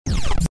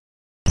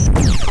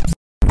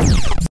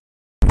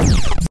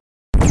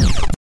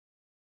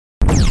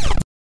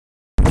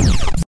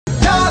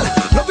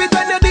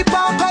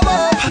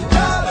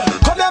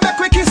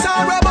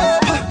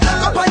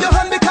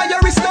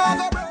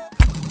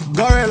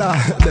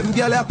Angola, them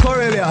girl are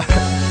Corelia.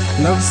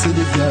 Love see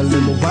the girl,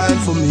 them a wine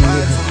for me.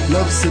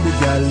 Love see the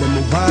girl, them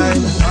a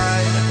wine.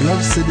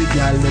 Love see the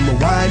girl, them a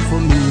wine for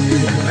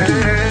me.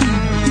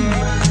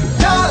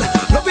 Girl,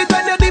 love it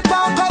when you dip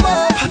and come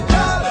up.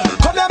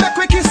 Come here, make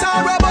we kiss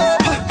and rub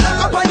up.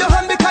 Up on your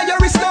hand because your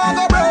wrist now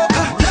go broke.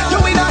 You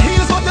in a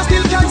heels but you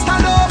still can't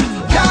stand up.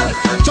 Girl,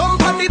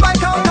 jump on the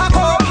bike and cock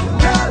up.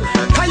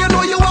 Cause you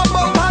know you are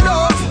bumping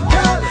up.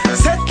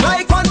 Set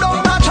like one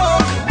down the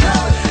truck.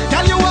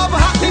 Girl, you have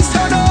hotness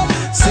turn up.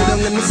 Sit down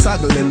in the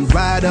saddle and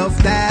ride off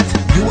that.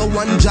 You are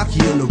one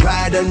jockey on the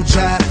ride and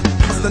chat.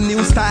 The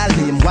new style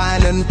name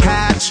wine and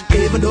catch.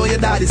 Even though your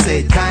daddy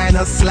said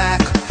kinda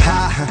slack,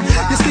 ha,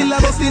 you still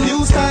have us the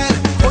new style.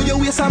 Oh, your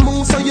waist and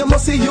move so you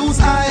must see use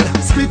aisle.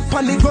 Split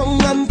on the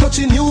ground and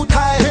touching new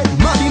tile.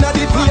 Mad inna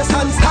the place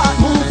and start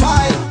move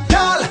file.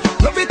 Girl,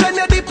 love it when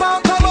you dip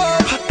and come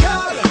up.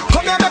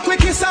 Come here make we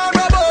kiss and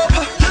rub up.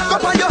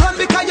 Up on your hand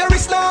because your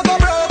wrist now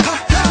go broke.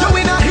 You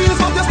in a heels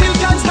but you still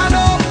can't stand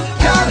up.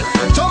 Girl,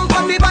 jump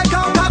on the bike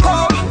and cock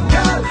up.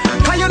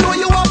 Cause you know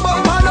you are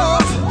bumping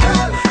up.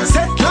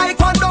 Set like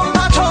one down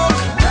the truck.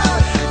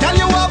 Girl,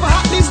 you have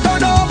hotness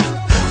turn up.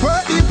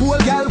 Work the pool,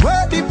 girl,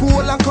 work the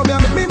pool. And come here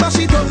make me mash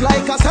it up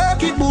like a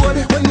circuit board.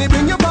 When me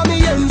bring you for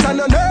me ends and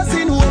a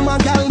nursing home.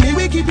 And girl, me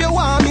we keep you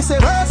warm, me say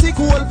mercy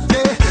cool.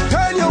 Yeah.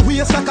 Turn your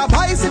waist like a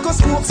bicycle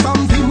spokes.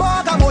 From the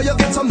mother boy you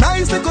get some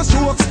nice little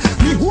strokes.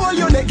 Me hold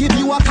your neck, give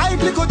you a tight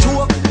little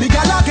choke. The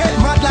girl I get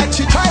mad like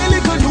she try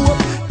little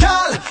dope.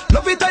 Girl,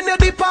 love it when you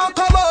dip and